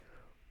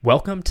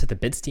Welcome to the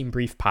Bitstein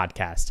Brief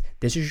podcast.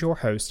 This is your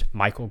host,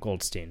 Michael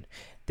Goldstein.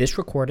 This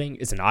recording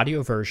is an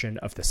audio version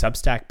of the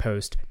Substack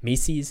post,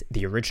 Mises,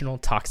 the Original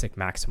Toxic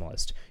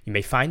Maximalist. You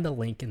may find the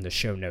link in the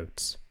show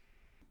notes.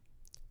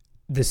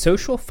 The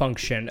social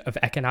function of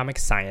economic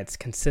science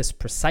consists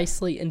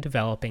precisely in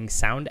developing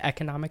sound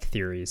economic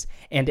theories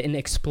and in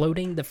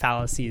exploding the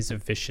fallacies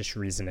of vicious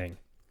reasoning.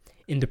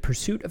 In the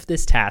pursuit of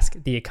this task,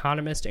 the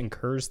economist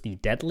incurs the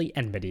deadly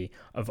enmity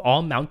of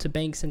all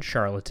mountebanks and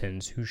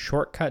charlatans whose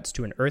shortcuts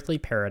to an earthly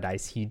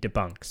paradise he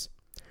debunks.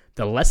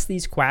 The less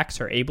these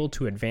quacks are able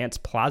to advance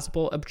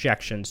plausible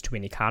objections to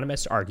an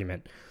economist's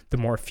argument, the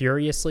more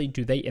furiously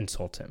do they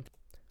insult him.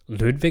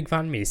 Ludwig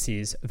von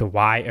Mises, The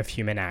Why of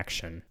Human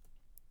Action.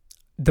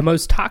 The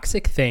most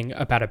toxic thing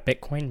about a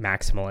Bitcoin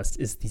maximalist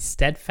is the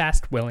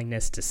steadfast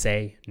willingness to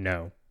say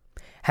no.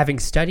 Having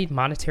studied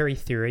monetary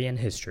theory and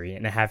history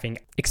and having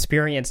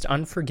experienced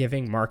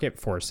unforgiving market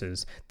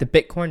forces, the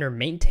Bitcoiner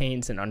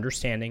maintains an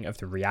understanding of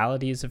the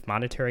realities of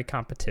monetary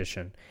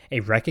competition,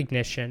 a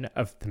recognition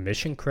of the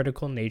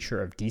mission-critical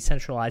nature of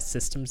decentralized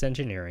systems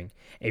engineering,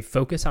 a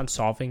focus on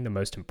solving the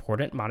most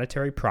important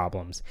monetary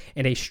problems,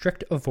 and a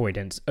strict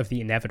avoidance of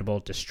the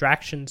inevitable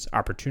distractions,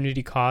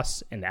 opportunity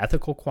costs, and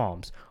ethical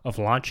qualms of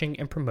launching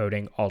and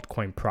promoting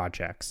altcoin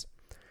projects.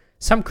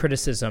 Some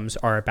criticisms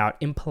are about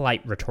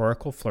impolite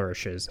rhetorical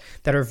flourishes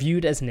that are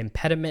viewed as an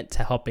impediment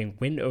to helping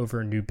win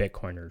over new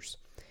Bitcoiners.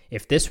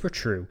 If this were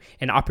true,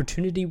 an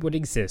opportunity would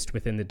exist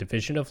within the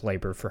division of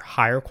labor for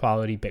higher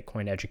quality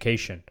Bitcoin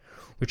education,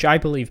 which I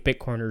believe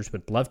Bitcoiners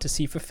would love to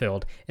see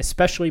fulfilled,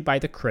 especially by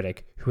the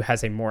critic who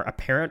has a more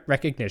apparent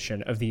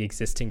recognition of the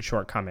existing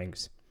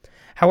shortcomings.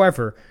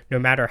 However, no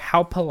matter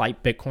how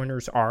polite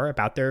Bitcoiners are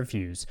about their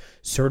views,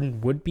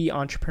 certain would-be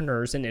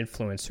entrepreneurs and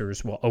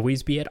influencers will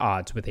always be at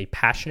odds with a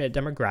passionate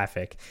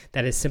demographic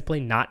that is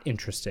simply not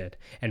interested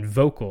and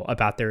vocal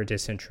about their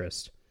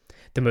disinterest.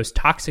 The most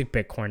toxic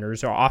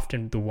Bitcoiners are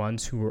often the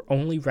ones who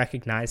only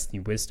recognize the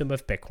wisdom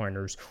of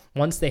Bitcoiners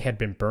once they had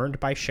been burned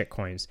by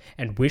shitcoins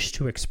and wish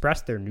to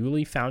express their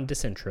newly found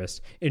disinterest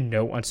in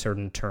no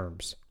uncertain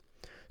terms.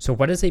 So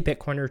what is a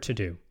Bitcoiner to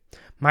do?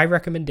 My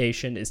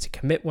recommendation is to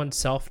commit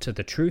oneself to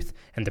the truth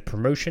and the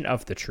promotion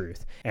of the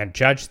truth, and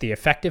judge the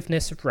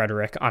effectiveness of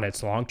rhetoric on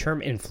its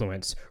long-term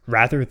influence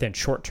rather than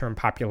short-term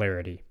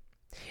popularity.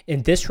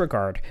 In this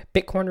regard,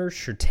 Bitcoiners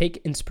should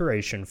take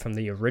inspiration from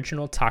the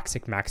original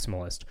toxic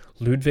maximalist,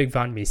 Ludwig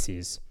von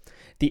Mises.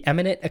 The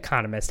eminent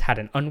economist had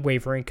an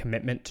unwavering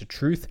commitment to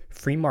truth,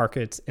 free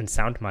markets, and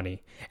sound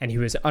money, and he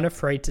was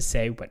unafraid to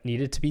say what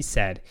needed to be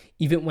said,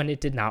 even when it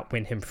did not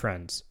win him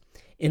friends.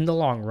 In the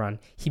long run,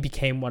 he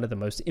became one of the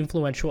most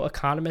influential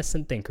economists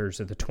and thinkers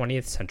of the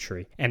 20th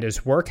century, and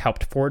his work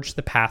helped forge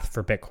the path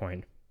for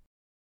Bitcoin.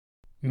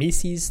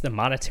 Mises, the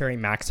monetary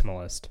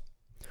maximalist.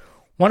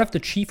 One of the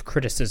chief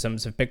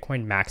criticisms of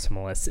Bitcoin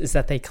maximalists is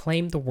that they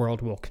claim the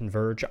world will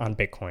converge on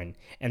Bitcoin,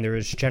 and there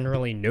is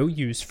generally no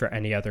use for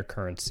any other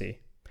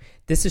currency.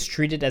 This is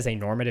treated as a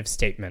normative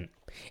statement.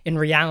 In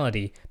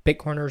reality,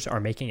 Bitcoiners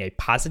are making a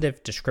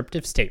positive,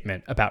 descriptive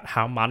statement about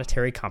how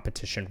monetary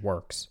competition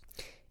works.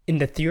 In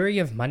The Theory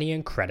of Money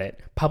and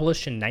Credit,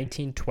 published in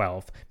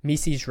 1912,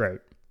 Mises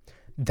wrote,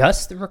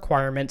 "Thus the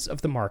requirements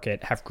of the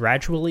market have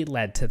gradually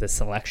led to the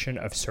selection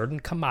of certain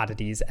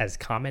commodities as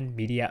common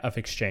media of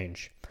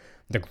exchange.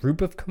 The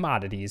group of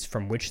commodities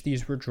from which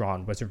these were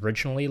drawn was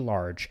originally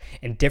large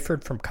and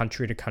differed from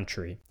country to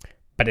country,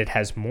 but it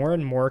has more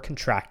and more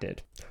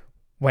contracted.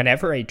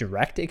 Whenever a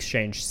direct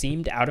exchange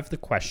seemed out of the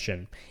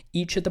question,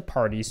 each of the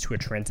parties to a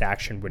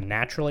transaction would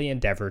naturally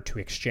endeavor to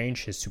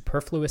exchange his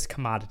superfluous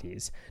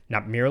commodities,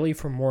 not merely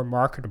for more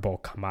marketable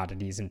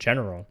commodities in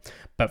general,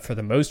 but for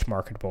the most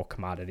marketable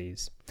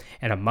commodities.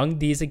 And among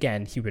these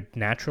again he would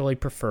naturally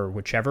prefer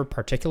whichever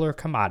particular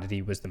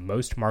commodity was the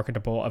most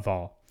marketable of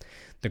all.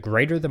 The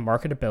greater the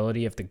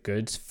marketability of the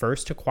goods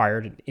first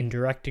acquired in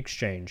indirect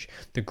exchange,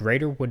 the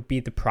greater would be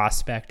the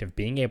prospect of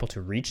being able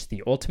to reach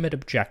the ultimate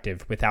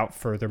objective without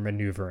further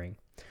maneuvering.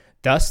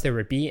 Thus, there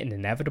would be an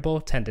inevitable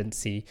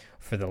tendency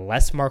for the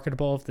less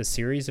marketable of the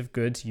series of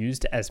goods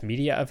used as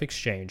media of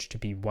exchange to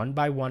be one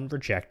by one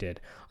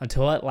rejected,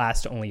 until at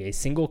last only a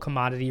single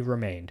commodity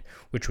remained,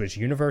 which was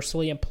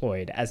universally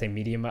employed as a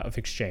medium of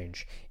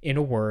exchange. In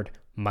a word,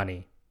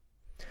 money.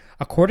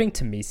 According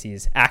to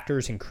Mises,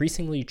 actors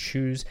increasingly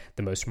choose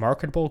the most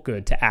marketable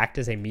good to act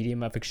as a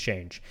medium of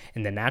exchange,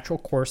 and the natural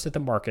course of the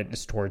market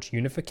is towards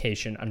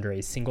unification under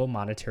a single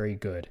monetary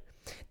good.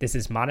 This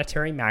is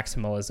monetary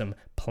maximalism,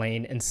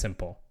 plain and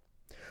simple.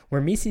 Where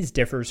Mises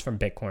differs from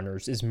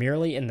Bitcoiners is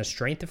merely in the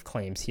strength of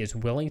claims he is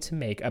willing to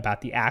make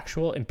about the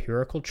actual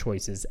empirical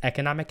choices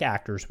economic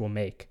actors will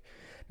make.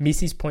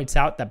 Mises points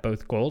out that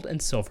both gold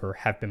and silver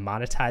have been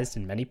monetized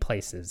in many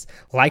places,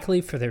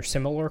 likely for their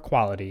similar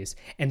qualities,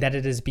 and that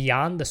it is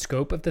beyond the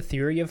scope of the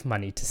theory of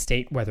money to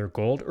state whether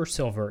gold or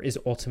silver is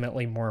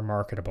ultimately more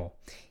marketable.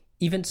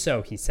 Even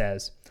so, he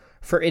says,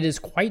 for it is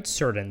quite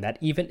certain that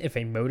even if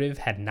a motive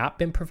had not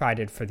been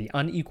provided for the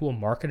unequal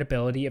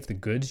marketability of the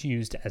goods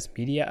used as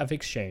media of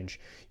exchange,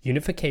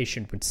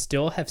 unification would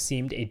still have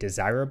seemed a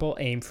desirable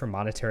aim for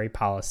monetary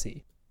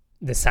policy.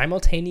 The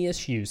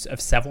simultaneous use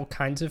of several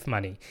kinds of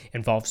money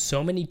involves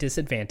so many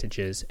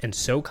disadvantages and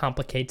so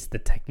complicates the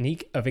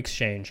technique of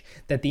exchange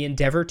that the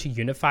endeavor to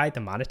unify the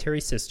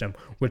monetary system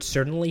would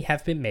certainly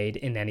have been made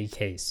in any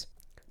case.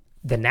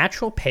 The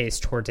natural pace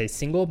towards a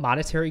single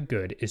monetary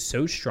good is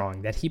so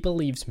strong that he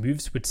believes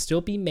moves would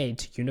still be made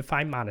to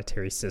unify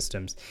monetary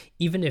systems,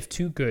 even if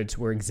two goods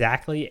were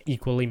exactly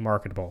equally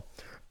marketable.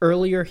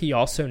 Earlier, he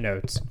also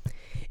notes,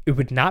 "It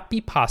would not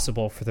be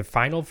possible for the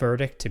final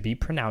verdict to be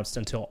pronounced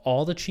until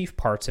all the chief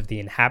parts of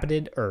the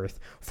inhabited earth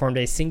formed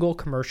a single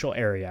commercial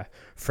area,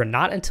 for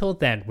not until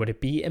then would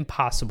it be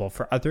impossible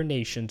for other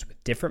nations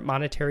with different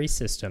monetary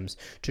systems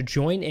to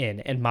join in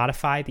and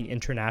modify the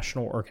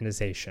international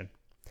organization."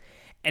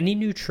 Any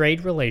new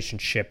trade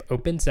relationship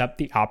opens up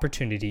the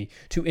opportunity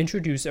to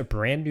introduce a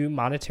brand new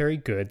monetary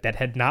good that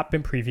had not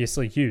been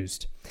previously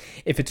used.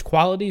 If its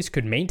qualities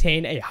could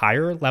maintain a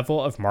higher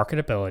level of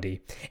marketability,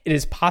 it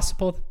is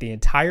possible that the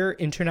entire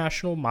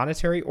international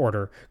monetary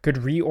order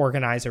could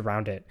reorganize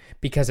around it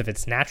because of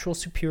its natural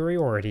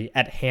superiority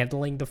at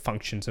handling the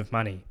functions of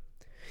money.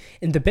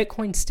 In the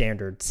Bitcoin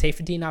standard,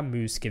 Saifedean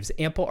Ammous gives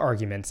ample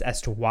arguments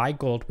as to why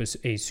gold was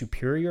a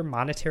superior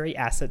monetary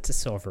asset to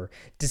silver,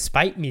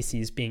 despite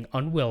Mises being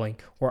unwilling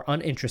or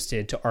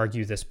uninterested to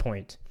argue this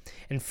point.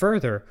 And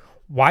further,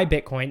 why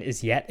Bitcoin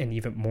is yet an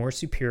even more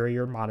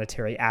superior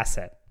monetary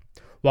asset.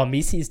 While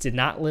Mises did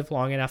not live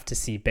long enough to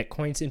see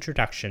Bitcoin's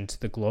introduction to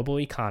the global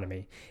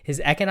economy, his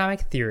economic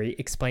theory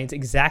explains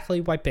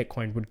exactly why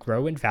Bitcoin would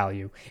grow in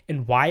value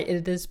and why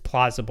it is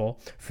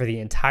plausible for the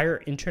entire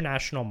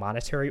international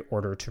monetary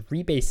order to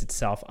rebase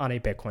itself on a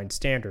Bitcoin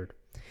standard.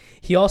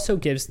 He also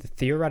gives the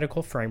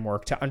theoretical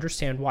framework to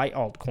understand why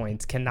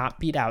altcoins cannot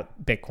beat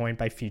out Bitcoin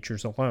by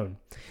features alone.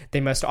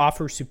 They must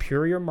offer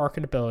superior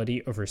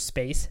marketability over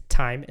space,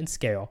 time, and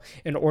scale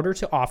in order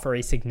to offer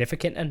a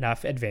significant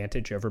enough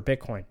advantage over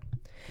Bitcoin.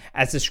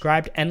 As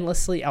described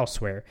endlessly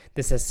elsewhere,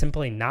 this has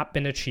simply not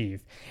been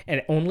achieved,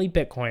 and only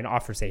Bitcoin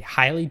offers a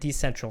highly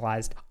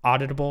decentralized,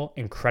 auditable,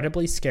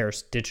 incredibly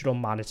scarce digital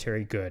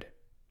monetary good.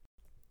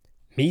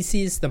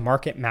 Mises, the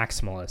market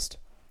maximalist.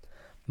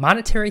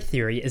 Monetary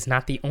theory is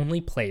not the only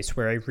place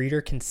where a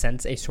reader can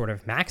sense a sort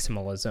of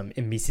maximalism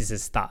in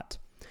Mises's thought.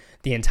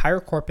 The entire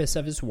corpus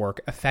of his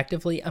work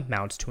effectively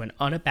amounts to an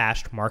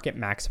unabashed market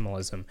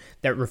maximalism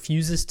that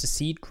refuses to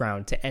cede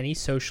ground to any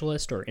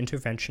socialist or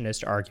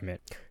interventionist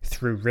argument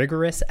through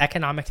rigorous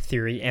economic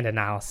theory and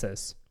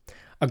analysis.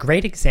 A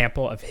great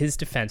example of his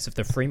defense of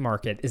the free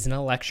market is in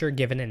a lecture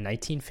given in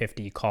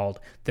 1950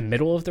 called "The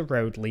Middle of the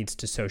Road Leads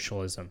to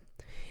Socialism."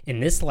 In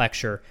this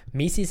lecture,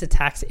 Mises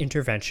attacks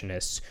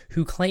interventionists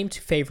who claim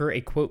to favor a,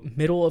 quote,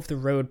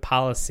 middle-of-the-road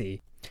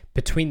policy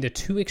between the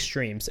two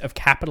extremes of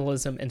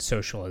capitalism and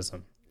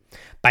socialism.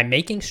 By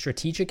making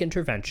strategic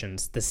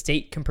interventions, the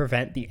state can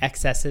prevent the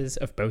excesses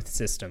of both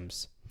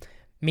systems.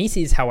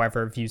 Mises,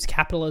 however, views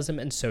capitalism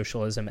and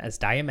socialism as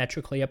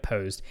diametrically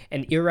opposed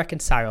and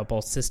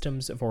irreconcilable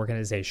systems of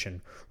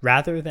organization,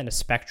 rather than a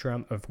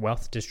spectrum of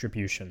wealth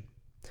distribution.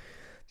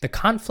 The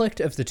conflict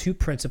of the two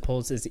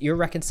principles is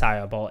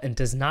irreconcilable and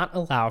does not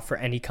allow for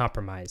any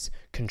compromise.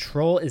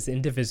 Control is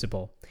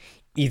indivisible.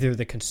 Either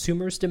the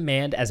consumer's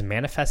demand as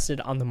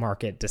manifested on the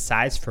market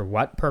decides for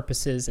what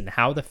purposes and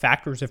how the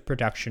factors of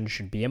production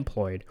should be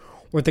employed,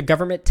 or the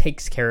government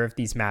takes care of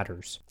these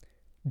matters.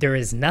 There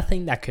is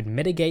nothing that could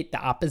mitigate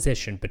the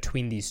opposition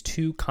between these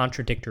two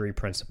contradictory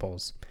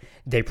principles.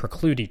 They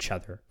preclude each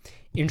other.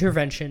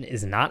 Intervention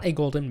is not a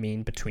golden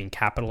mean between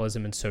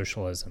capitalism and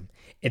socialism.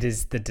 It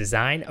is the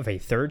design of a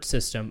third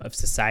system of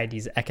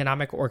society's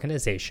economic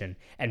organization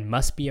and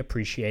must be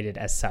appreciated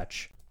as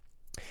such.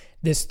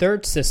 This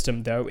third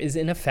system, though, is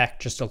in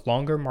effect just a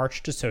longer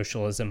march to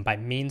socialism by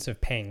means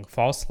of paying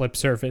false lip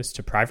service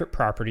to private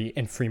property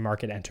and free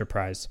market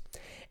enterprise.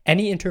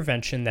 Any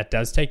intervention that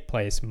does take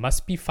place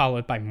must be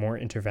followed by more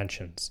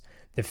interventions.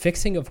 The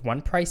fixing of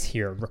one price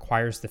here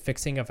requires the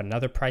fixing of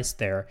another price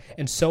there,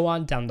 and so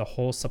on down the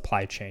whole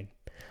supply chain.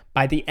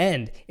 By the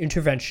end,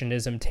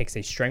 interventionism takes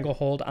a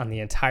stranglehold on the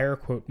entire,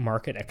 quote,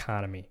 market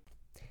economy.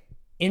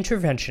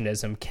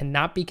 Interventionism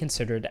cannot be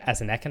considered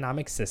as an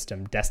economic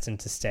system destined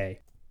to stay.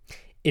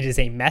 It is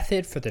a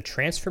method for the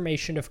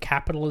transformation of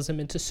capitalism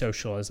into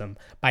socialism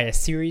by a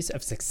series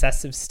of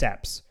successive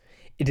steps.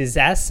 It is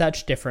as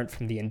such different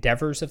from the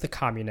endeavors of the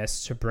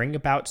communists to bring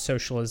about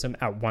socialism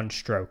at one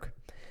stroke.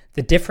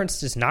 The difference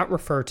does not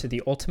refer to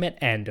the ultimate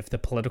end of the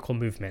political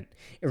movement.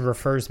 It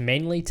refers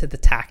mainly to the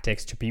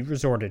tactics to be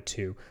resorted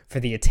to for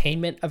the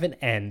attainment of an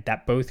end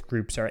that both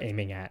groups are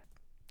aiming at.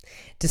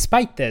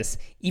 Despite this,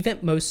 even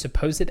most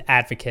supposed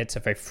advocates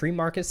of a free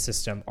market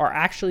system are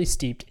actually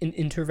steeped in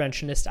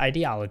interventionist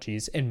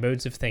ideologies and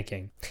modes of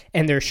thinking,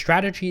 and their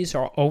strategies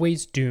are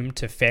always doomed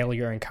to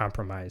failure and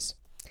compromise.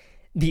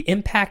 The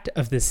impact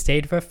of this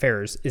state of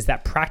affairs is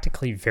that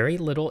practically very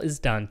little is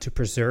done to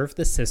preserve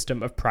the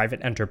system of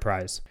private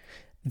enterprise.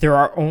 There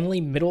are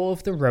only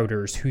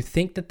middle-of-the-roaders who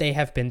think that they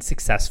have been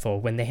successful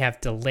when they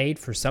have delayed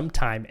for some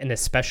time an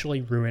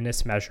especially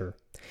ruinous measure.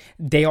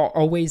 They are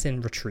always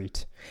in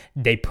retreat.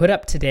 They put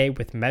up today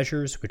with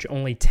measures which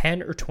only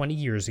 10 or 20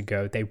 years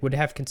ago they would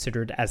have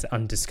considered as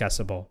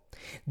undiscussable.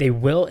 They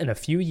will in a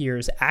few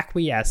years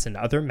acquiesce in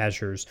other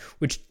measures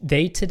which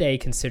they today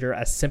consider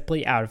as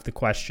simply out of the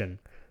question.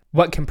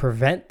 What can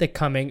prevent the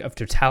coming of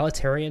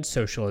totalitarian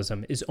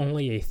socialism is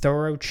only a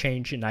thorough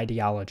change in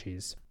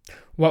ideologies.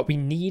 What we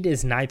need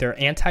is neither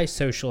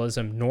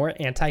anti-socialism nor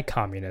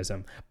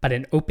anti-communism, but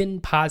an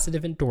open,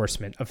 positive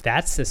endorsement of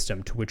that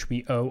system to which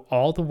we owe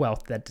all the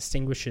wealth that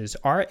distinguishes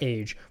our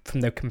age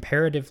from the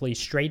comparatively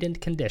straitened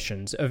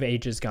conditions of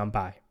ages gone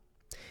by.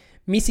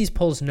 Mises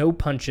pulls no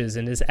punches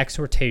in his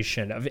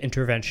exhortation of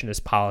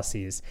interventionist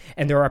policies,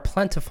 and there are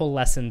plentiful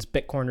lessons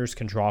Bitcoiners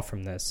can draw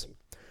from this.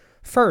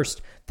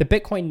 First, the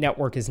Bitcoin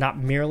network is not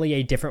merely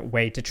a different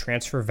way to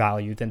transfer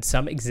value than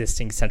some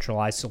existing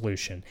centralized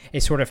solution, a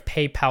sort of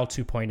PayPal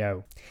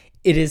 2.0.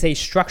 It is a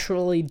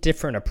structurally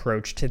different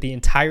approach to the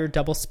entire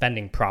double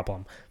spending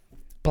problem.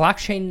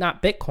 Blockchain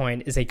not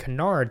Bitcoin is a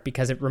canard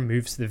because it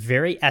removes the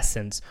very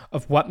essence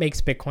of what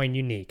makes Bitcoin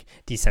unique: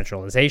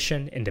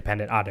 decentralization,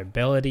 independent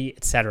auditability,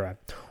 etc.,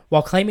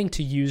 while claiming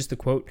to use the,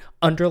 quote,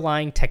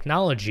 underlying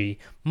technology,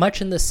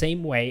 much in the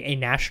same way a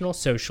national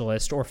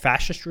socialist or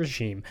fascist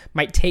regime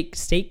might take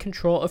state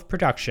control of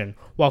production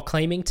while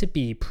claiming to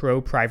be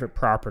pro-private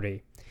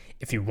property.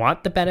 If you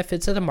want the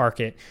benefits of the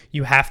market,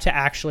 you have to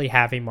actually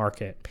have a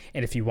market.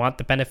 And if you want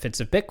the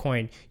benefits of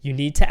Bitcoin, you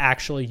need to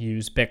actually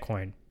use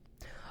Bitcoin.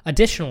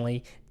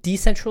 Additionally,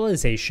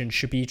 decentralization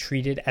should be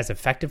treated as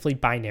effectively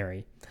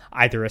binary.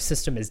 Either a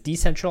system is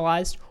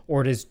decentralized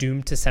or it is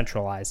doomed to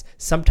centralize,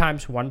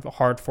 sometimes one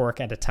hard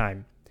fork at a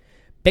time.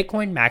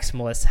 Bitcoin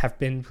maximalists have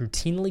been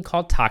routinely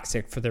called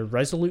toxic for their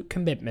resolute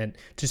commitment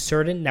to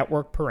certain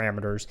network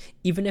parameters,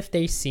 even if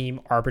they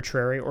seem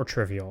arbitrary or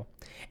trivial.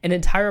 An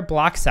entire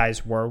block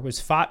size war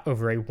was fought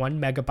over a 1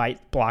 megabyte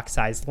block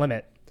size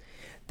limit.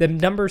 The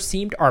number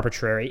seemed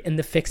arbitrary and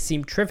the fix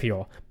seemed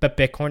trivial, but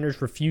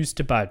Bitcoiners refused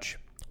to budge.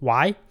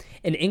 Why?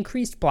 An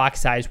increased block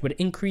size would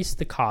increase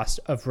the cost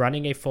of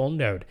running a full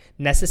node,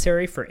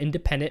 necessary for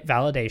independent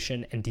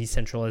validation and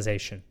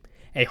decentralization.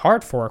 A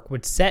hard fork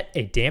would set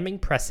a damning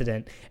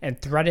precedent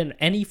and threaten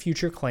any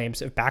future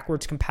claims of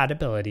backwards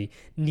compatibility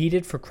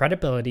needed for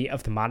credibility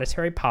of the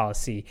monetary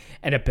policy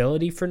and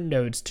ability for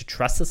nodes to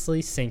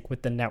trustlessly sync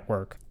with the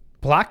network.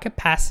 Block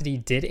capacity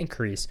did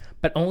increase,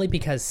 but only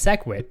because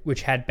SegWit,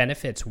 which had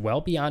benefits well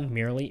beyond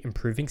merely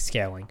improving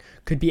scaling,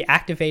 could be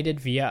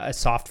activated via a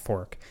soft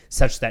fork,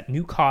 such that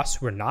new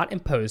costs were not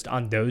imposed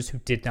on those who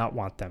did not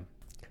want them.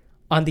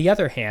 On the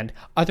other hand,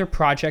 other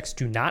projects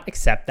do not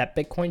accept that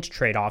Bitcoin's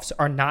trade-offs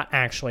are not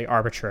actually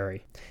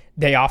arbitrary.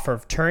 They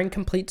offer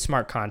Turing-complete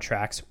smart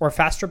contracts, or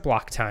faster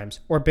block times,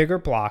 or bigger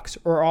blocks,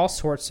 or all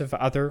sorts of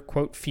other,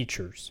 quote,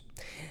 features.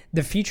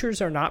 The features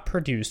are not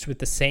produced with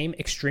the same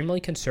extremely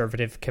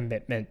conservative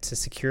commitment to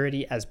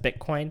security as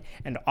Bitcoin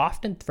and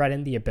often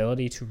threaten the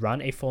ability to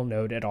run a full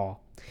node at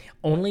all.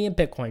 Only in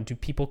Bitcoin do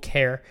people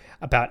care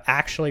about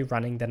actually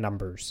running the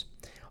numbers.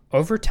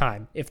 Over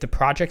time, if the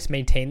projects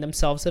maintain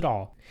themselves at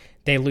all,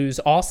 they lose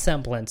all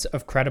semblance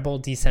of credible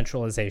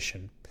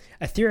decentralization.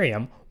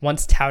 Ethereum,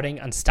 once touting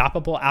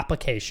unstoppable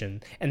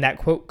application and that,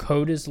 quote,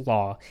 code is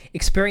law,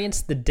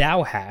 experienced the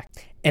DAO hack,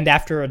 and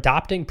after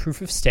adopting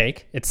proof of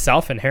stake,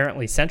 itself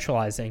inherently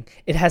centralizing,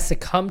 it has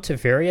succumbed to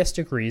various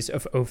degrees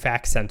of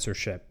OFAC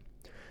censorship.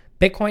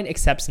 Bitcoin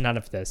accepts none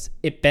of this.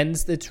 It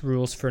bends its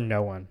rules for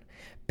no one.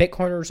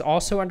 Bitcoiners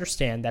also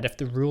understand that if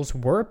the rules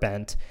were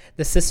bent,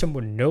 the system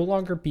would no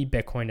longer be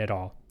Bitcoin at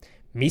all.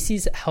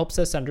 Mises helps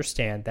us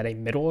understand that a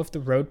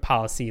middle-of-the-road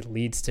policy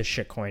leads to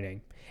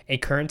shitcoining. A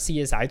currency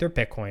is either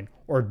Bitcoin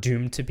or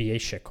doomed to be a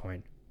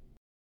shitcoin.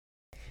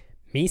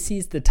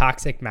 Mises the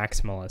Toxic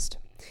Maximalist.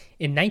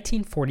 In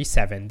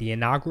 1947, the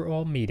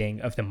inaugural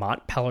meeting of the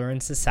Mont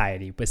Pelerin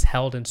Society was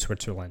held in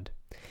Switzerland.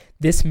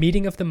 This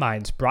meeting of the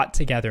minds brought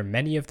together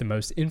many of the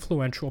most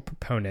influential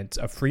proponents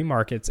of free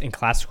markets and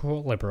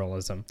classical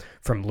liberalism,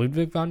 from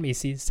Ludwig von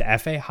Mises to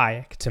F.A.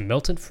 Hayek to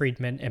Milton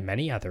Friedman and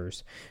many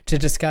others, to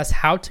discuss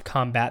how to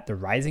combat the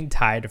rising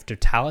tide of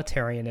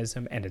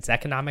totalitarianism and its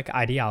economic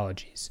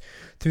ideologies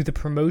through the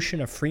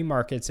promotion of free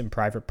markets and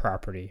private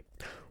property.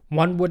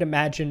 One would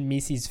imagine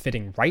Mises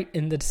fitting right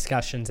in the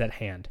discussions at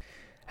hand.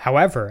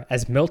 However,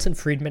 as Milton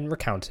Friedman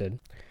recounted,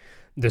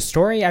 the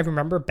story I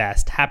remember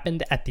best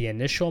happened at the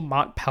initial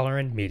Mont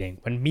Pelerin meeting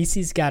when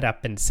Mises got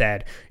up and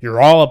said,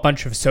 "You're all a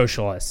bunch of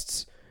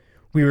socialists."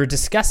 We were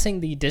discussing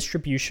the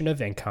distribution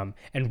of income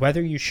and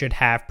whether you should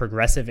have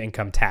progressive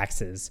income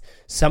taxes.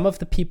 Some of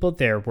the people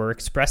there were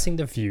expressing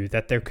the view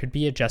that there could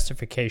be a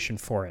justification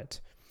for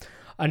it.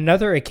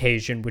 Another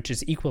occasion which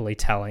is equally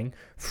telling,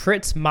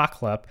 Fritz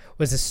Machlup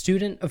was a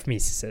student of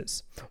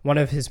Mises's, one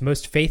of his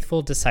most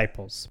faithful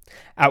disciples.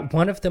 At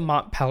one of the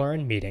Mont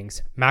Pelerin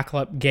meetings,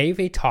 Machlup gave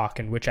a talk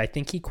in which I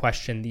think he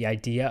questioned the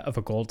idea of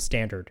a gold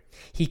standard.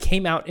 He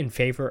came out in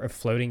favor of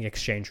floating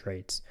exchange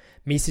rates.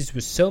 Mises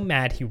was so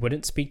mad he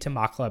wouldn't speak to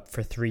Machlup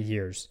for 3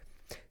 years.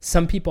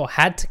 Some people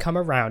had to come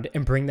around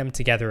and bring them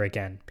together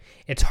again.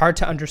 It's hard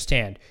to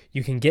understand.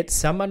 You can get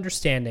some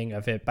understanding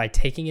of it by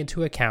taking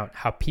into account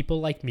how people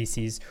like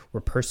Mises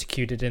were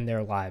persecuted in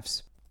their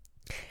lives.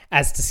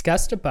 As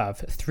discussed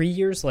above, 3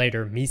 years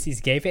later,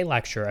 Mises gave a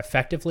lecture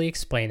effectively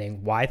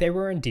explaining why they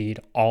were indeed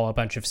all a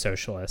bunch of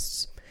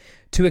socialists.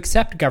 To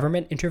accept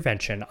government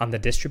intervention on the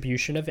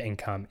distribution of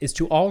income is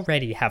to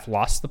already have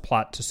lost the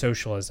plot to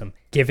socialism,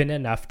 given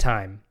enough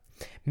time.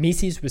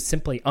 Mises was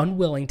simply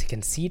unwilling to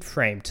concede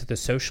frame to the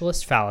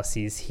socialist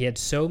fallacies he had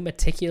so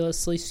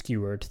meticulously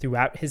skewered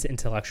throughout his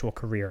intellectual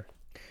career.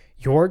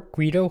 Jorg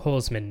Guido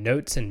Holzmann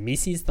notes in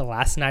Mises' The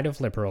Last Night of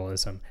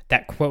Liberalism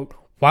that, quote,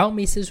 while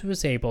Mises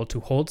was able to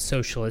hold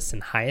socialists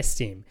in high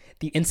esteem,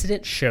 the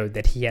incident showed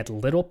that he had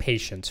little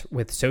patience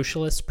with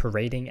socialists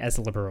parading as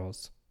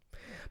liberals.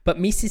 But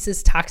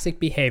Mises' toxic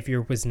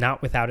behavior was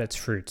not without its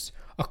fruits.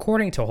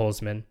 According to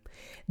Holzmann,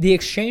 the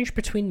exchange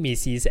between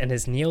Mises and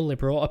his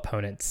neoliberal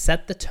opponents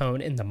set the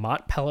tone in the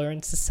Mont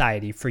Pelerin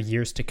society for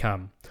years to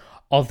come.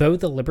 Although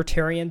the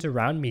libertarians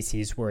around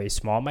Mises were a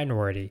small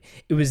minority,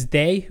 it was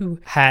they who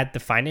had the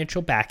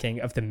financial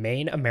backing of the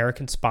main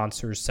American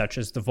sponsors such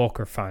as the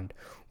Volcker Fund,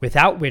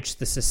 without which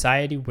the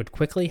society would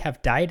quickly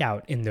have died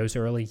out in those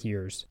early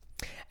years.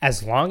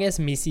 As long as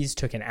Mises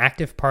took an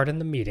active part in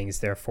the meetings,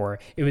 therefore,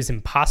 it was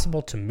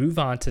impossible to move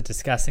on to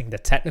discussing the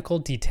technical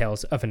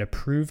details of an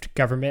approved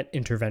government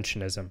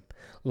interventionism.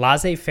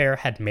 Laissez-faire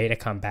had made a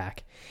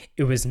comeback.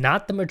 It was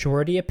not the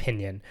majority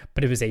opinion,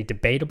 but it was a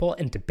debatable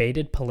and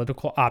debated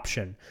political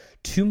option,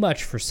 too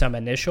much for some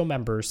initial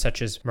members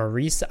such as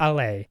Maurice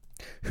Allais,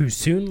 who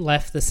soon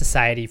left the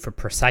society for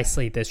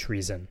precisely this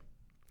reason.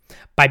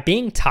 By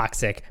being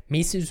toxic,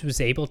 Mises was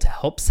able to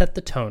help set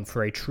the tone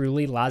for a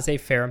truly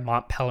laissez-faire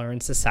Mont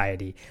Pelerin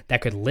society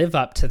that could live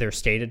up to their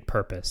stated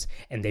purpose,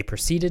 and they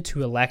proceeded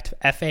to elect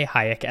F.A.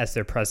 Hayek as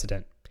their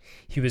president.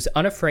 He was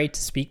unafraid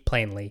to speak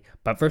plainly,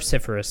 but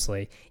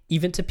vociferously,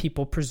 even to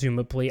people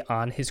presumably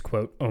on his,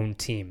 quote, own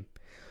team.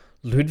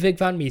 Ludwig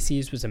von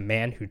Mises was a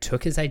man who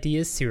took his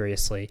ideas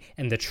seriously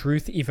and the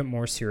truth even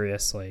more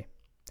seriously.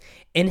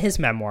 In his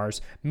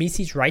memoirs,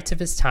 Mises writes of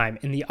his time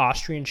in the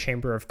Austrian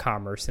Chamber of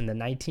Commerce in the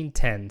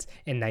 1910s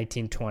and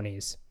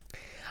 1920s.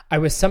 I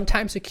was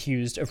sometimes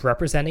accused of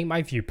representing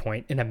my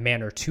viewpoint in a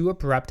manner too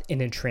abrupt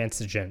and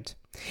intransigent.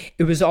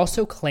 It was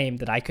also claimed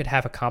that I could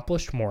have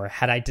accomplished more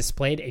had I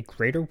displayed a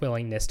greater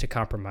willingness to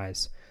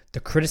compromise.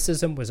 The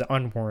criticism was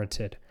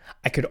unwarranted.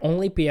 I could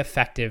only be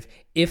effective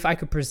if I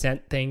could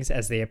present things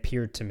as they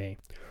appeared to me.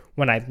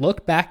 When I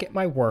look back at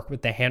my work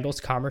with the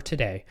Handelskammer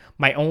today,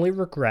 my only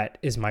regret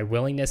is my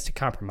willingness to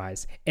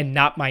compromise, and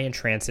not my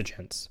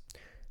intransigence.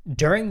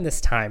 During this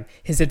time,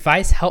 his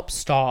advice helped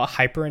stall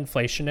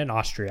hyperinflation in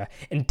Austria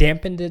and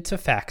dampened its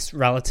effects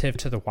relative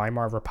to the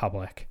Weimar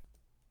Republic.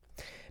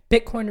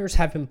 Bitcoiners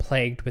have been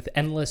plagued with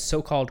endless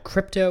so-called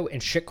crypto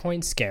and shitcoin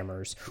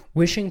scammers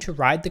wishing to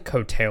ride the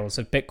coattails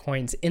of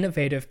Bitcoin's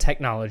innovative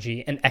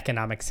technology and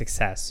economic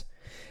success.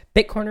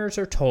 Bitcoiners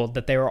are told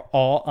that they are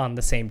all on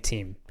the same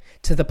team.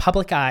 To the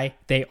public eye,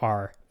 they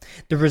are.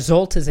 The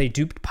result is a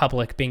duped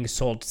public being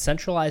sold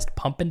centralized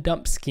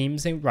pump-and-dump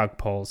schemes and rug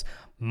pulls,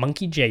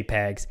 monkey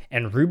JPEGs,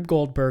 and Rube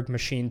Goldberg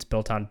machines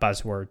built on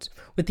buzzwords,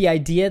 with the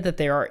idea that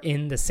they are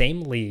in the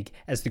same league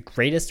as the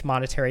greatest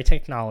monetary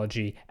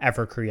technology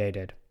ever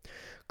created.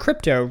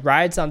 Crypto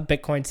rides on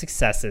Bitcoin's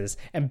successes,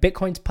 and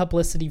Bitcoin's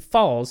publicity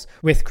falls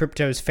with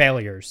crypto's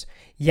failures.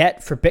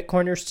 Yet, for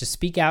Bitcoiners to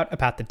speak out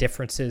about the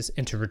differences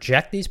and to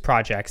reject these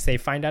projects they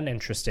find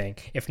uninteresting,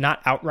 if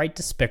not outright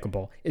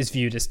despicable, is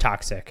viewed as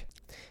toxic.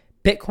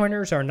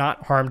 Bitcoiners are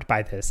not harmed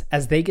by this,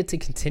 as they get to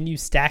continue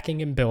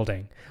stacking and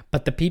building,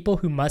 but the people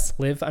who must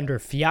live under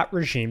fiat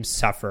regimes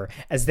suffer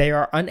as they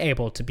are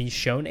unable to be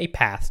shown a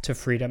path to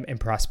freedom and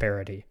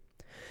prosperity.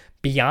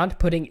 Beyond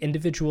putting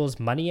individuals'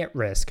 money at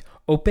risk,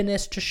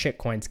 openness to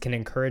shitcoins can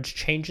encourage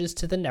changes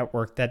to the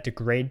network that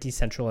degrade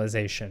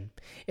decentralization.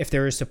 If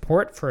there is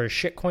support for a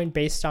shitcoin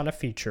based on a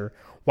feature,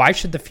 why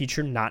should the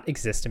feature not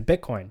exist in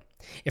Bitcoin?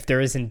 If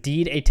there is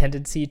indeed a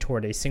tendency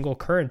toward a single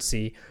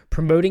currency,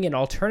 promoting an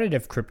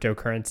alternative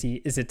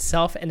cryptocurrency is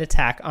itself an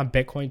attack on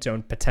Bitcoin's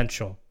own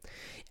potential.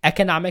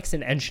 Economics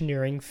and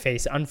engineering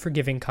face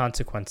unforgiving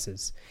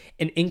consequences.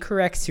 An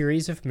incorrect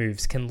series of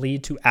moves can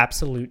lead to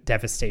absolute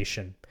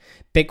devastation.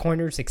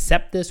 Bitcoiners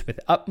accept this with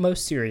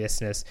utmost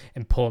seriousness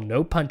and pull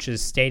no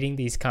punches stating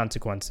these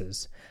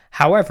consequences.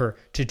 However,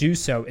 to do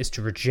so is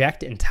to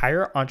reject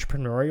entire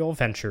entrepreneurial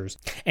ventures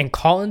and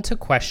call into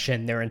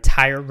question their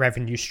entire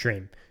revenue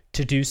stream.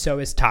 To do so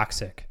is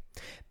toxic.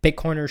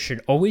 Bitcoiners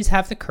should always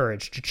have the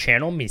courage to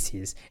channel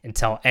Mises and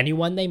tell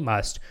anyone they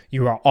must,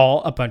 you are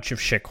all a bunch of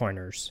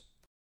shitcoiners.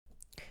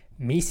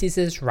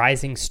 Mises'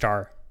 rising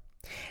star.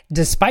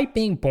 Despite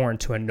being born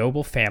to a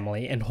noble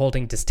family and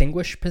holding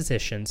distinguished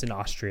positions in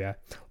Austria,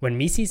 when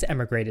Mises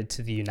emigrated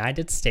to the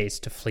United States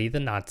to flee the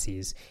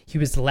Nazis, he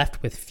was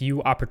left with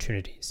few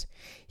opportunities.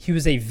 He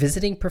was a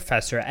visiting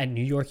professor at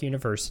New York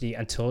University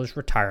until his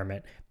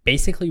retirement,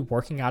 basically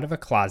working out of a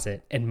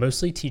closet and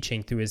mostly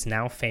teaching through his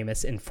now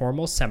famous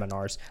informal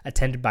seminars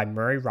attended by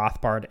Murray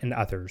Rothbard and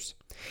others.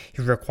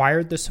 He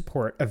required the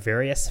support of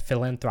various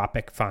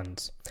philanthropic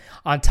funds.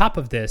 On top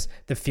of this,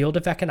 the field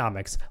of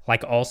economics,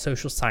 like all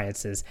social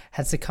sciences,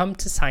 had succumbed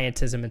to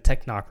scientism and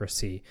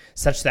technocracy,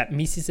 such that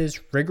Mises's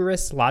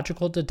rigorous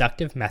logical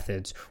deductive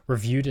methods were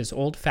viewed as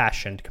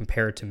old-fashioned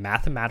compared to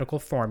mathematical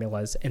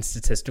formulas and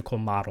statistical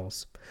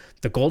models.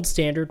 The gold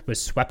standard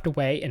was swept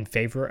away in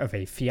favor of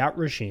a fiat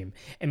regime,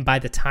 and by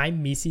the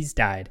time Mises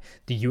died,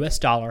 the US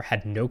dollar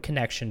had no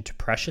connection to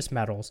precious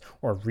metals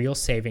or real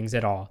savings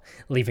at all,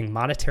 leaving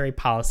monetary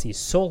policy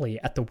solely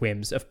at the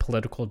whims of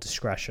political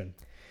discretion.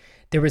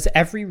 There was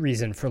every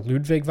reason for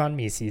Ludwig von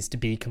Mises to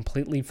be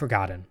completely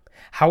forgotten.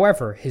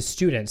 However, his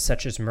students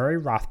such as Murray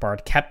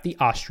Rothbard kept the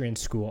Austrian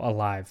school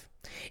alive.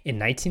 In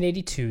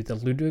 1982, the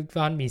Ludwig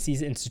von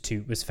Mises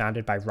Institute was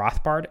founded by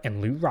Rothbard and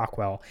Lew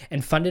Rockwell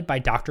and funded by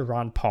Dr.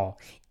 Ron Paul,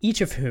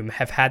 each of whom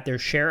have had their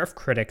share of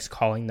critics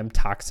calling them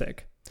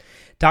toxic.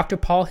 Dr.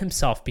 Paul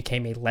himself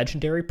became a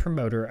legendary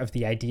promoter of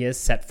the ideas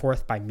set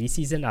forth by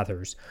Mises and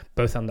others,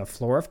 both on the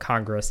floor of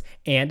Congress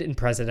and in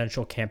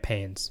presidential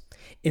campaigns.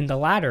 In the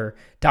latter,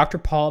 Dr.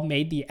 Paul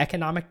made the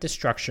economic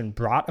destruction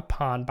brought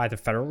upon by the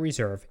Federal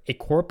Reserve a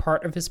core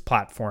part of his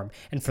platform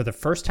and for the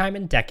first time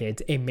in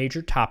decades a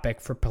major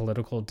topic for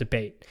political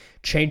debate,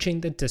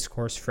 changing the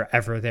discourse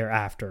forever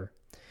thereafter.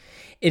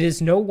 It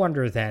is no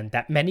wonder, then,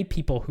 that many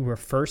people who were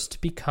first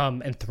to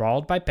become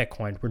enthralled by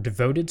Bitcoin were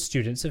devoted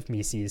students of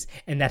Mises,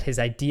 and that his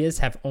ideas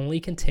have only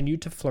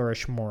continued to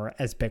flourish more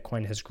as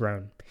Bitcoin has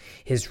grown.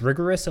 His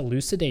rigorous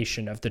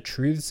elucidation of the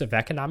truths of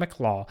economic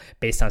law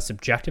based on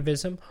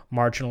subjectivism,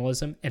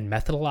 marginalism, and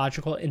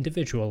methodological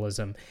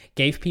individualism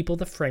gave people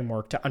the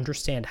framework to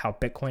understand how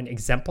Bitcoin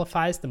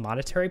exemplifies the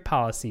monetary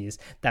policies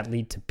that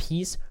lead to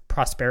peace,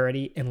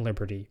 prosperity, and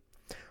liberty.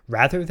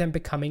 Rather than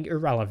becoming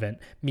irrelevant,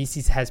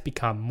 Mises has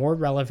become more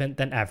relevant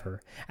than ever.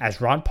 As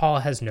Ron Paul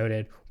has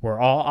noted, we're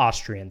all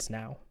Austrians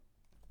now.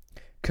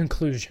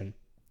 Conclusion.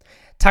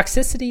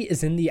 Toxicity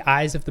is in the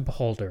eyes of the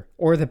beholder,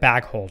 or the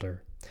bag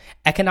holder.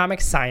 Economic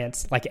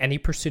science, like any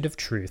pursuit of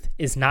truth,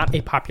 is not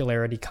a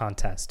popularity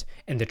contest,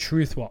 and the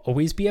truth will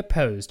always be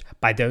opposed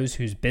by those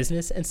whose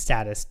business and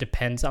status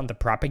depends on the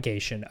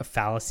propagation of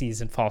fallacies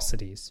and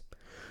falsities.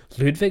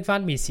 Ludwig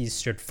von Mises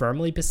stood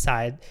firmly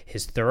beside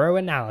his thorough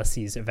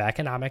analyses of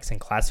economics and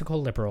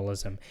classical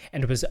liberalism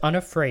and was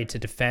unafraid to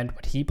defend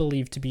what he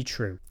believed to be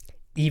true,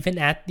 even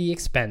at the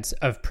expense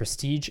of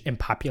prestige and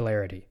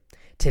popularity.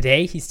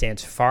 Today, he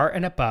stands far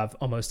and above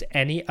almost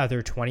any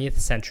other 20th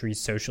century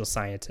social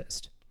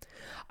scientist.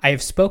 I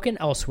have spoken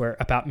elsewhere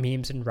about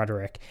memes and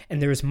rhetoric,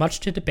 and there is much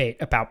to debate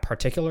about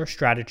particular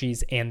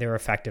strategies and their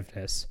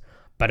effectiveness.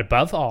 But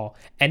above all,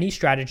 any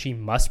strategy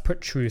must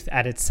put truth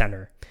at its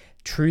center.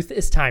 Truth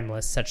is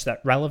timeless, such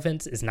that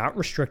relevance is not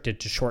restricted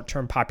to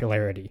short-term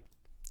popularity.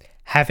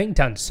 Having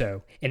done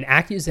so, an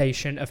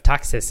accusation of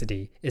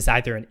toxicity is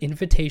either an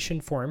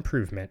invitation for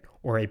improvement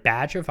or a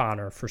badge of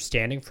honor for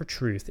standing for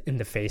truth in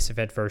the face of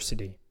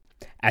adversity.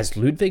 As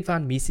Ludwig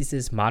von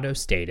Mises's motto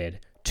stated,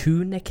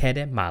 "Tu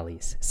necede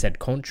malis, sed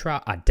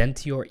contra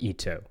audentior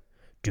ito."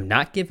 Do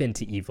not give in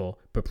to evil,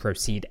 but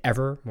proceed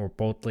ever more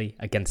boldly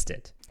against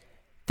it.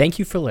 Thank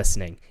you for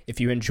listening. If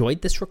you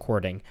enjoyed this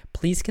recording,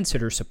 please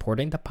consider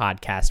supporting the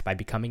podcast by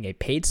becoming a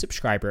paid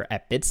subscriber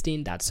at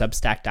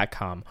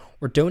bitstein.substack.com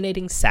or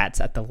donating sats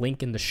at the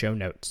link in the show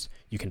notes.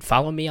 You can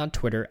follow me on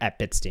Twitter at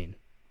Bitstein.